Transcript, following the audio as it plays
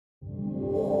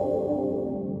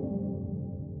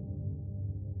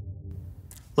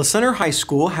La Center High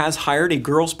School has hired a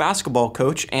girls basketball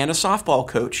coach and a softball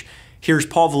coach. Here's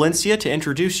Paul Valencia to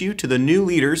introduce you to the new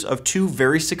leaders of two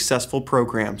very successful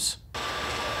programs.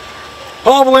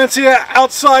 Paul Valencia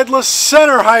outside La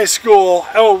Center High School.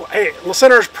 Oh, hey, La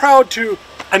Center is proud to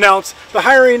announce the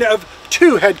hiring of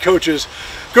two head coaches,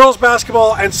 girls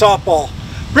basketball and softball.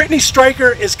 Brittney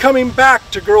Stryker is coming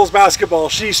back to girls basketball.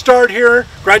 She started here,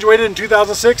 graduated in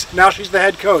 2006, now she's the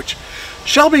head coach.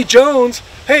 Shelby Jones,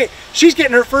 hey, she's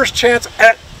getting her first chance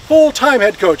at full-time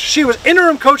head coach. She was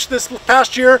interim coach this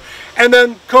past year, and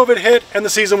then COVID hit and the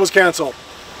season was canceled.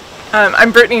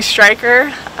 I'm Brittney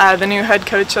Stryker, the new head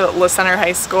coach at La Center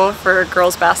High School for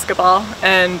girls basketball,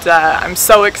 and I'm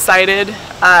so excited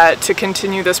to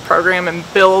continue this program and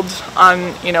build on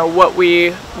what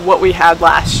we had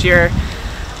last year.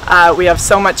 We have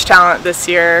so much talent this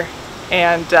year,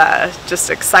 and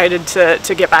just excited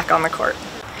to get back on the court.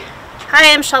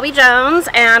 Hi, I'm Shelby Jones,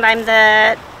 and I'm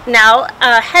the now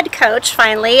head coach,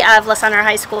 finally, of La Center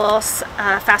High School's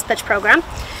fast pitch program.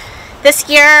 This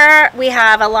year, we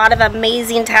have a lot of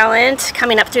amazing talent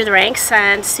coming up through the ranks,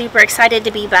 and super excited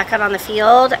to be back out on the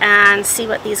field and see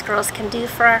what these girls can do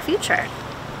for our future.